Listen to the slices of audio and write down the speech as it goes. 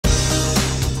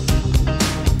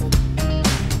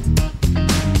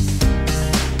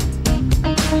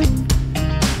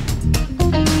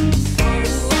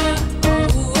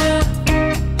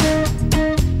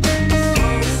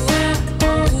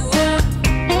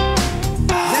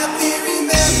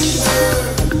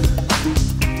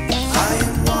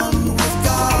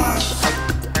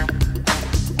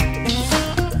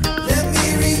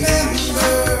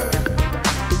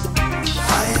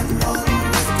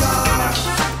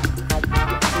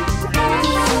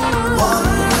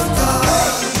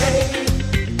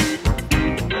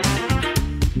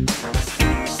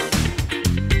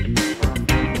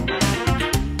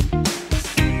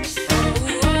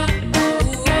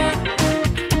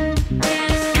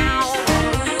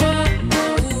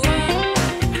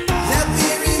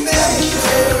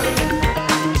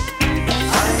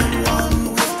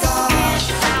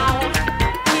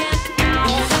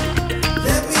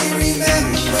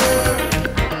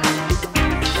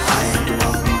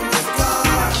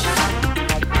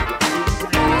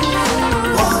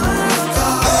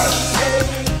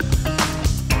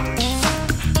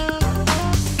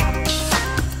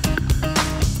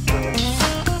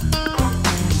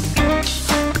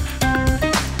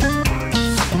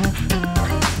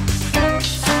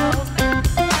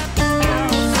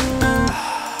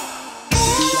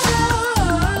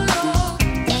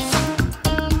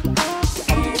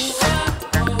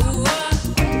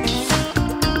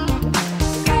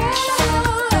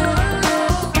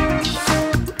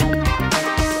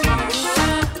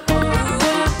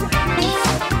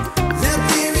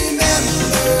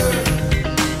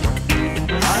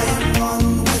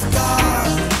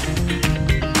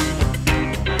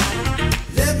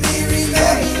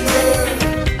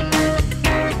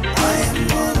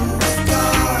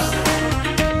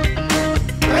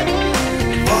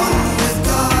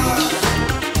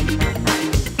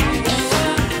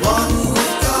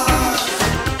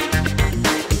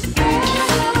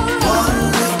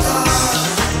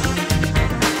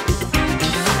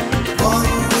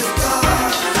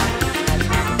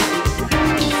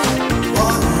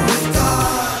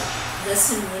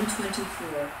Lesson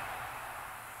 124.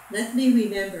 Let me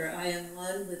remember I am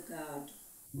one with God.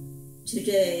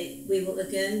 Today, we will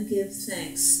again give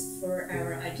thanks for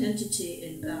our identity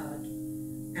in God.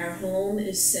 Our home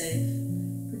is safe,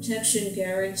 protection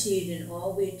guaranteed in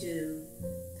all we do,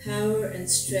 power and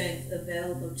strength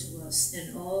available to us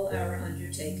in all our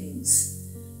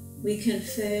undertakings. We can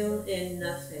fail in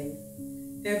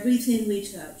nothing. Everything we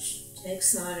touch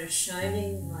takes on a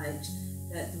shining light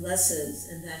that blesses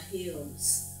and that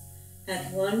heals.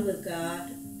 At one with God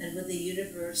and with the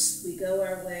universe, we go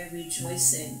our way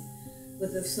rejoicing,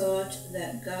 with the thought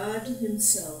that God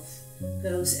Himself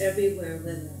goes everywhere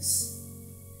with us.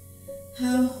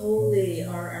 How holy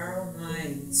are our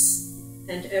minds,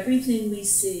 and everything we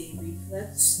see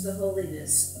reflects the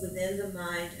holiness within the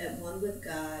mind at one with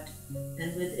God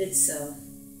and with itself.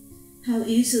 How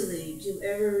easily do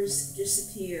errors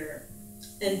disappear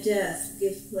and death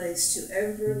give place to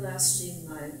everlasting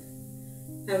life.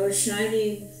 Our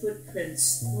shining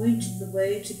footprints point the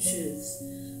way to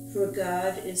truth, for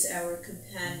God is our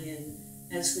companion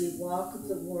as we walk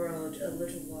the world a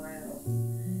little while.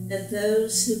 And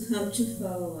those who come to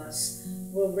follow us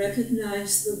will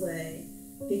recognize the way,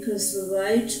 because the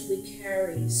light we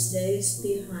carry stays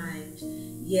behind,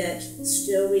 yet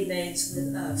still remains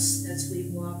with us as we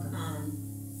walk on.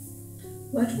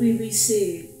 What we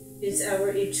receive is our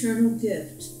eternal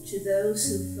gift to those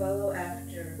who follow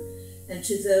after and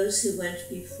to those who went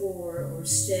before or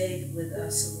stayed with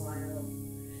us a while.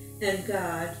 And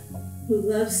God, who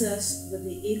loves us with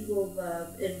the equal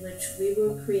love in which we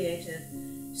were created,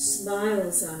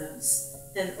 smiles on us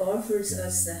and offers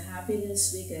us the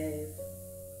happiness we gave.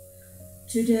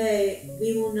 Today,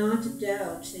 we will not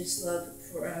doubt His love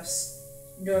for us,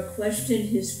 nor question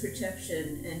His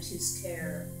protection and His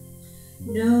care.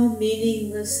 No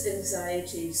meaningless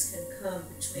anxieties can come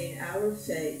between our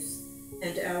faith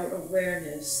and our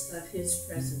awareness of His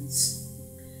presence.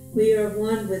 We are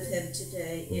one with Him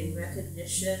today in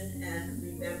recognition and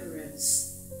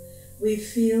remembrance. We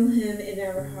feel Him in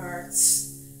our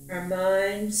hearts. Our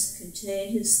minds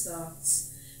contain His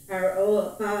thoughts.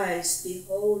 Our eyes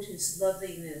behold His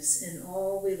loveliness in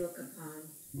all we look upon.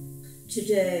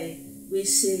 Today we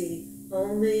see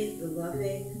only the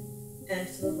loving and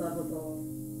the lovable.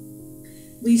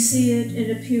 We see it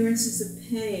in appearances of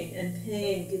pain, and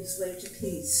pain gives way to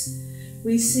peace.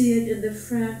 We see it in the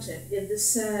frantic, in the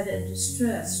sad and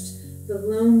distressed, the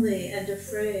lonely and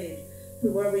afraid,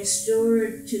 who are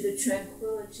restored to the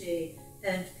tranquility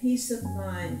and peace of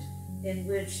mind in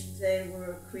which they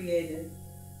were created.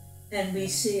 And we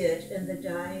see it in the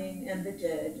dying and the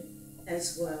dead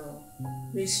as well,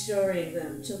 restoring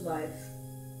them to life.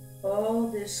 All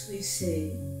this we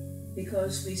see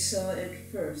because we saw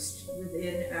it first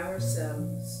within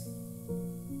ourselves.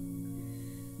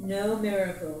 No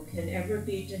miracle can ever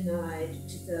be denied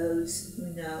to those who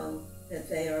know that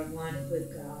they are one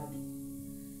with God.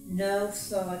 No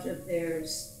thought of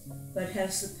theirs but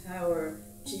has the power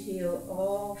to heal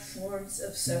all forms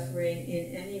of suffering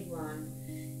in anyone,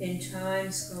 in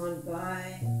times gone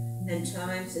by and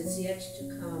times as yet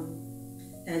to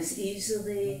come, as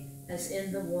easily as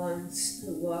in the ones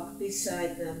who walk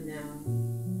beside them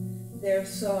now. Their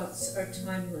thoughts are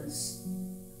timeless,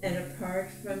 and apart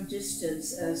from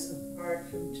distance as apart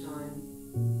from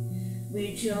time.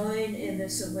 We join in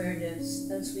this awareness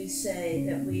as we say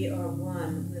that we are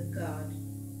one with God.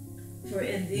 For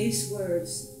in these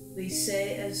words we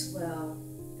say as well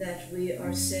that we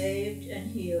are saved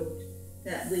and healed,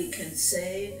 that we can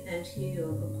save and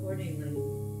heal accordingly.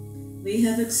 We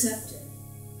have accepted,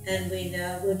 and we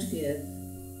now would give,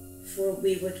 for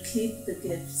we would keep the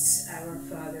gifts our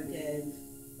Father gave.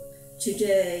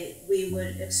 Today we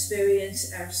would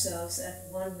experience ourselves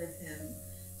at one with Him,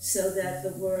 so that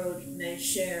the world may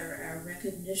share our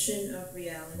recognition of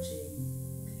reality.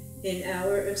 In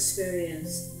our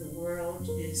experience, the world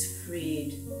is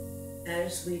freed.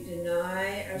 As we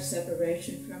deny our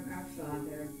separation from our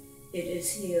Father, it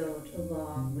is healed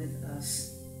along with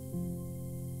us.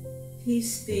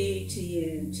 Peace be to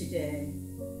you today.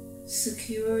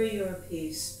 Secure your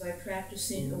peace by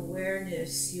practicing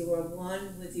awareness you are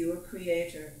one with your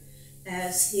Creator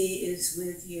as He is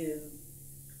with you.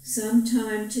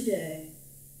 Sometime today,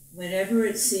 whenever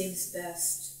it seems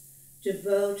best,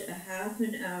 devote a half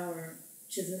an hour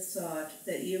to the thought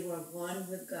that you are one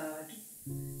with God.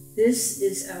 This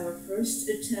is our first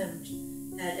attempt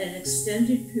at an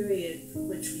extended period for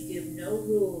which we give no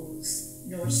rules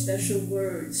nor special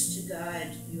words to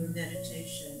guide your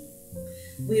meditation.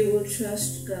 We will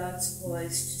trust God's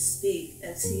voice to speak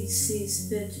as He sees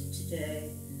fit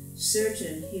today,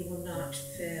 certain He will not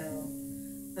fail.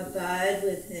 Abide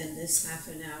with him this half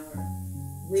an hour.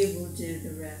 We will do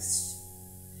the rest.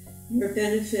 Your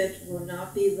benefit will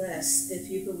not be less if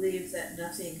you believe that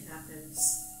nothing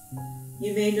happens.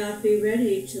 You may not be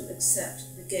ready to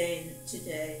accept the gain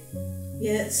today,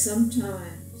 yet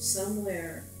sometime,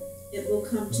 somewhere, it will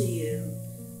come to you,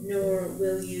 nor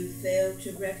will you fail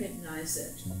to recognize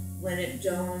it when it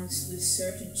dawns with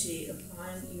certainty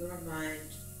upon your mind.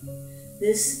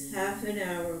 This half an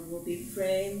hour will be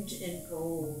framed in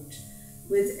gold,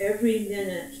 with every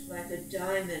minute like a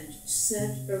diamond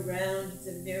set around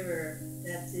the mirror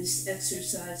that this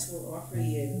exercise will offer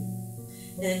you,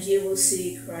 and you will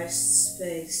see Christ's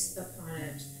face upon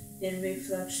it in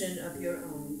reflection of your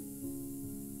own.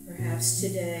 Perhaps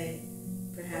today,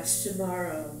 perhaps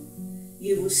tomorrow,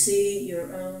 you will see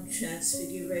your own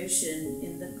transfiguration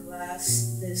in the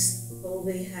glass this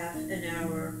holy half an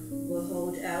hour will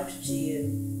hold out to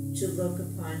you to look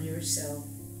upon yourself.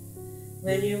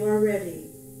 When you are ready,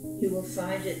 you will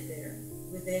find it there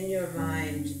within your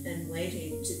mind and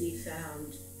waiting to be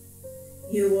found.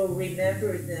 You will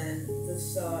remember then the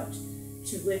thought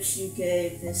to which you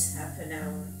gave this half an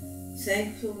hour,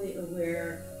 thankfully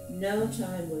aware no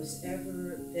time was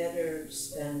ever better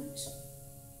spent.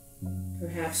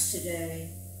 Perhaps today,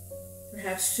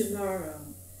 perhaps tomorrow,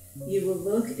 you will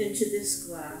look into this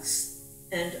glass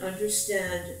and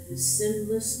understand the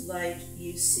sinless light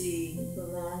you see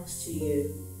belongs to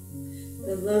you.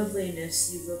 The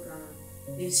loveliness you look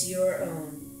on is your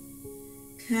own.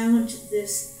 Count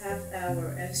this half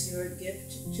hour as your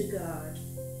gift to God,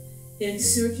 in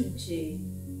certainty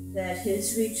that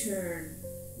his return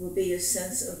will be a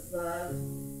sense of love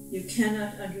you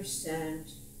cannot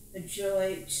understand, a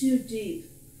joy too deep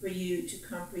for you to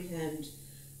comprehend,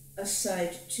 a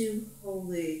sight too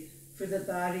holy for the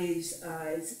body's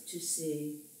eyes to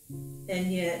see.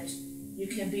 And yet, you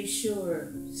can be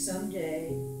sure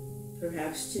someday,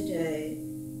 perhaps today,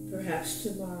 perhaps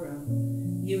tomorrow,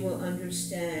 you will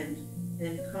understand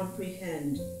and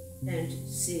comprehend and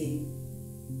see.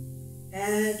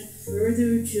 Add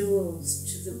further jewels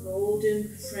to the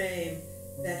golden frame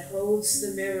that holds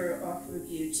the mirror offered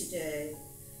you today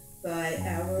by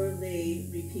hourly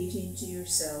repeating to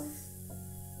yourself,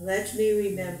 "Let me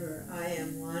remember I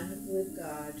am one with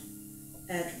God,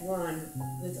 at one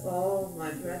with all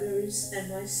my brothers and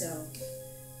myself,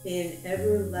 in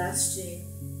everlasting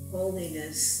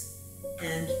holiness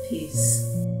and peace."